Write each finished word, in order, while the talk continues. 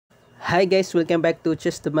Hi guys, welcome back to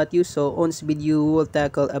Chess to Matthew. So on this video, we'll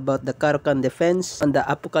tackle about the Caro-Kann Defense on the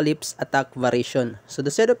Apocalypse attack variation. So the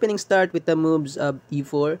set opening start with the moves of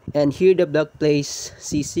e4, and here the black plays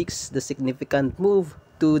c6, the significant move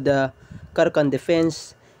to the Caro-Kann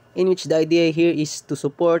Defense, in which the idea here is to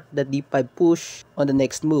support the d5 push on the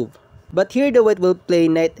next move. But here the white will play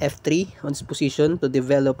knight f3 on this position to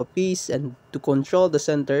develop a piece and to control the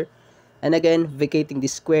center, and again vacating the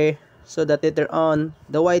square, so that later on,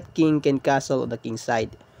 the white king can castle on the king's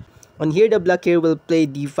side. On here, the black here will play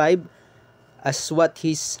d5 as what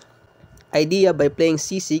his idea by playing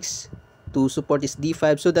c6 to support his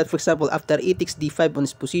d5, so that for example, after e takes d5 on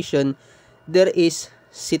his position, there is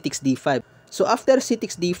c takes d5. So after c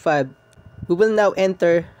takes d5, we will now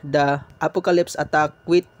enter the Apocalypse attack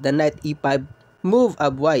with the knight e5 move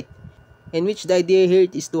of white, in which the idea here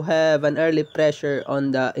is to have an early pressure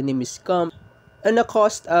on the enemy's camp, and the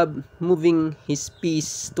cost of moving his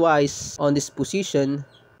piece twice on this position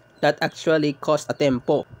that actually cost a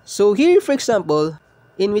tempo. So here, for example,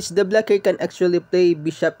 in which the black here can actually play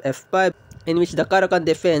bishop f5, in which the Caro-Kann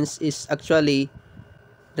defense is actually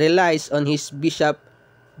relies on his bishop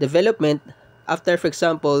development after, for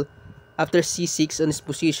example, after c6 on his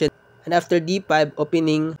position, and after d5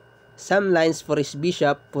 opening some lines for his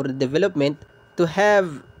bishop for development to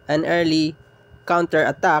have an early counter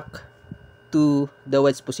attack to the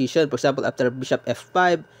white's position. For example, after bishop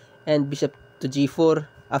f5 and bishop to g4,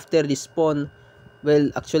 after this pawn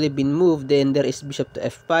will actually been moved, then there is bishop to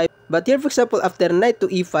f5. But here, for example, after knight to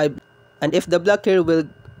e5, and if the black here will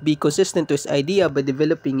be consistent to his idea by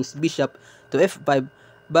developing his bishop to f5,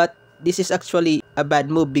 but this is actually a bad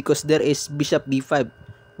move because there is bishop b5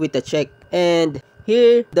 with a check, and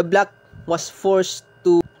here the black was forced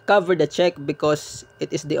to cover the check because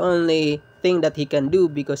it is the only thing that he can do,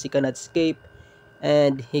 because he cannot escape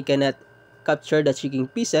and he cannot capture the checking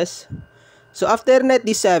pieces. So after knight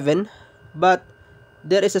d7, but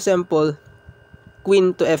there is a simple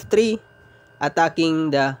queen to f3 attacking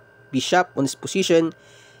the bishop on this position,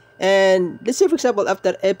 and let's say for example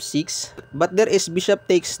after f6, but there is bishop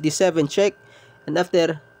takes d7 check, and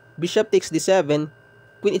after bishop takes d7,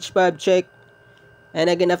 queen h5 check, and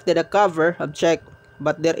again after the cover of check,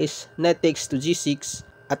 but there is knight takes to g6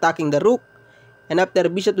 attacking the rook, and after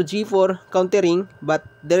bishop to g4 countering, but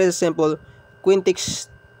there is a simple queen takes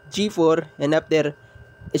g4, and after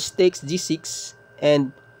h takes g6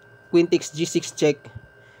 and queen takes g6 check.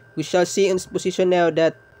 We shall see in this position now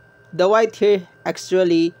that the white here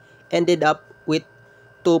actually ended up with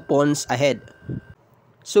 2 pawns ahead.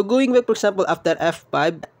 So going back, for example, after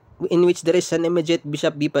f5, in which there is an immediate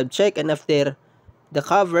bishop b5 check, and after the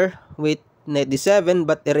cover with knight d7,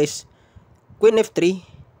 but there is queen f3.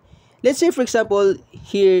 Let's say for example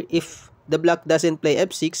here, if the black doesn't play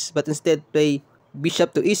f6 but instead play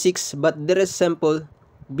bishop to e6, but there is simple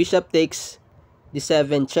bishop takes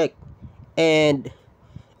d7 check, and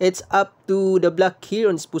it's up to the black here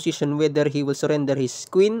on this position whether he will surrender his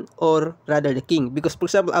queen or rather the king, because for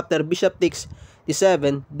example after bishop takes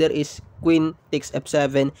d7, there is queen takes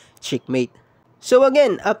f7 checkmate. So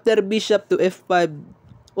again, after bishop to f5,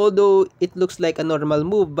 although it looks like a normal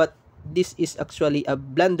move, but this is actually a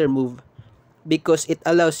blunder move because it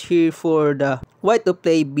allows here for the white to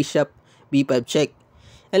play bishop b5 check.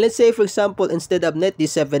 And let's say for example, instead of knight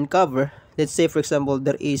d7 cover, let's say for example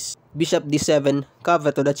there is bishop d7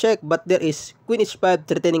 cover to the check, but there is queen h5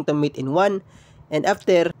 threatening to mate in 1, and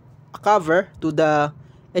after a cover to the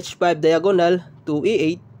h5 diagonal to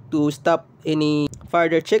e8 to stop any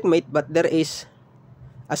further checkmate, but there is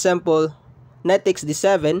a simple knight takes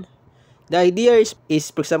d7. The idea is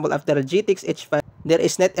for example after g takes h5, there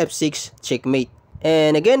is knight f6 checkmate.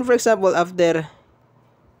 And again for example after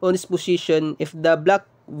on this position, if the black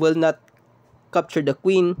will not capture the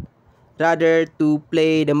queen, rather to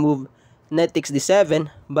play the move knight takes d7,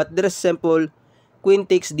 but there is simple queen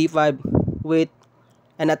takes d5 with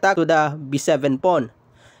an attack to the b7 pawn,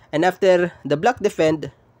 and after the black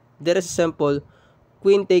defend, there is simple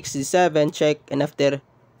queen takes d7 check, and after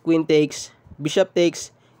queen takes, bishop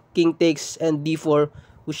takes, king takes, and d4.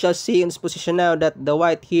 We shall see in this position now that the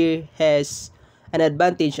white here has an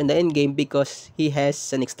advantage in the endgame because he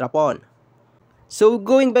has an extra pawn. So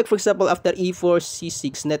going back, for example, after e4,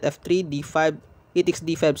 c6, knight f3, d5, e takes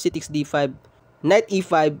d5, c takes d5, knight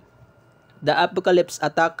e5, the Apocalypse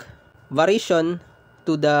attack variation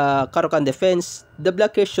to the Caro-Kann defense, the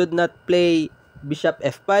black here should not play bishop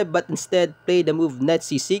f5 but instead play the move knight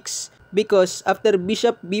c6, because after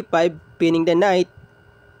bishop b5 pinning the knight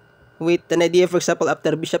with an idea, for example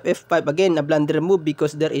after bishop f5, again a blunder move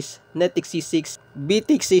because there is knight takes c6, b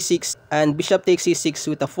takes c6, and bishop takes c6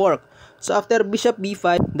 with a fork. So after bishop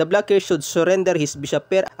b5, the black here should surrender his bishop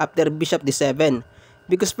pair after bishop d7.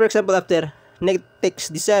 Because for example, after knight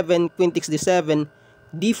takes d7, queen takes d7,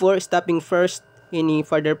 d4, stopping first any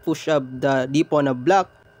further push of the d pawn of black,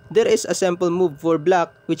 there is a simple move for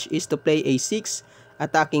black, which is to play a6,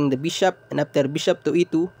 attacking the bishop, and after bishop to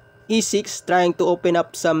e2, e6, trying to open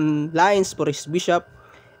up some lines for his bishop,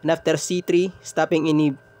 and after c3, stopping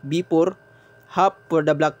any b4, hop for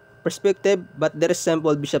the black perspective, but there is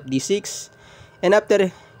simple bishop d6, and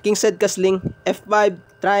after kingside castling, f5,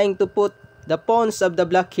 trying to put the pawns of the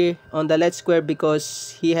black here on the light square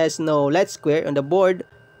because he has no light square on the board.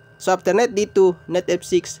 So after knight d2, knight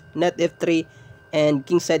f6, knight f3, and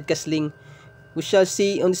kingside castling, we shall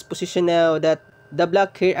see on this position now that the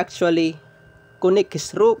black here actually connect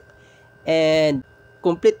his rook and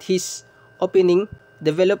complete his opening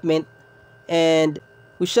development, and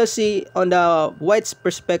we shall see on the white's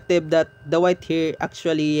perspective that the white here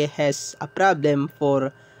actually has a problem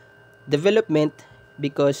for development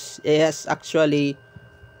because it has actually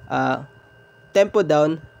tempo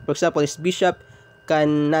down. For example, his bishop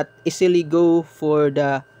cannot easily go for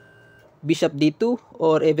the bishop d2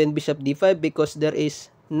 or even bishop d5 because there is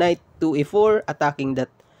knight to e4 attacking that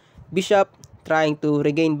bishop, trying to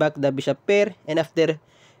regain back the bishop pair, and after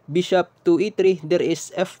bishop to e3, there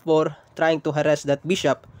is f4 trying to harass that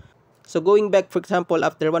bishop. So going back, for example,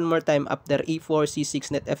 after one more time, after e4,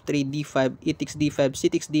 c6, knight f3, d5, e takes d5, c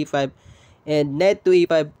takes d5, and knight to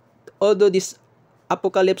e5, although this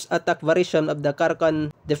apocalypse attack variation of the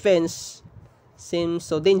Caro-Kann defense seems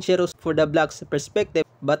so dangerous for the black's perspective,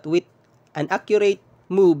 but with an accurate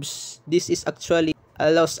moves, this is actually a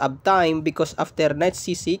loss of time because after knight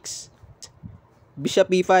c6, bishop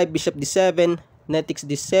b5, bishop d7, knight takes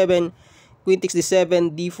d7, queen takes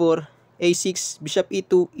d7, d4, a6, bishop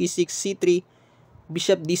e2, e6, c3,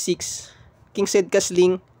 bishop d6, kingside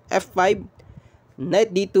castling, f5,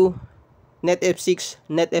 knight d2, knight f6,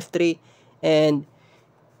 knight f3, and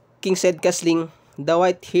kingside castling. The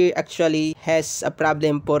white here actually has a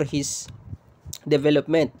problem for his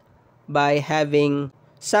development by having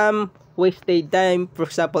some wasted time. For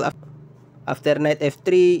example, after knight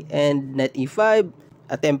f3 and knight e5,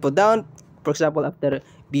 a tempo down. For example, after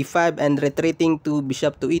b5 and retreating to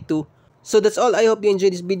bishop to e2. So that's all. I hope you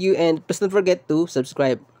enjoyed this video and please don't forget to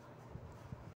subscribe.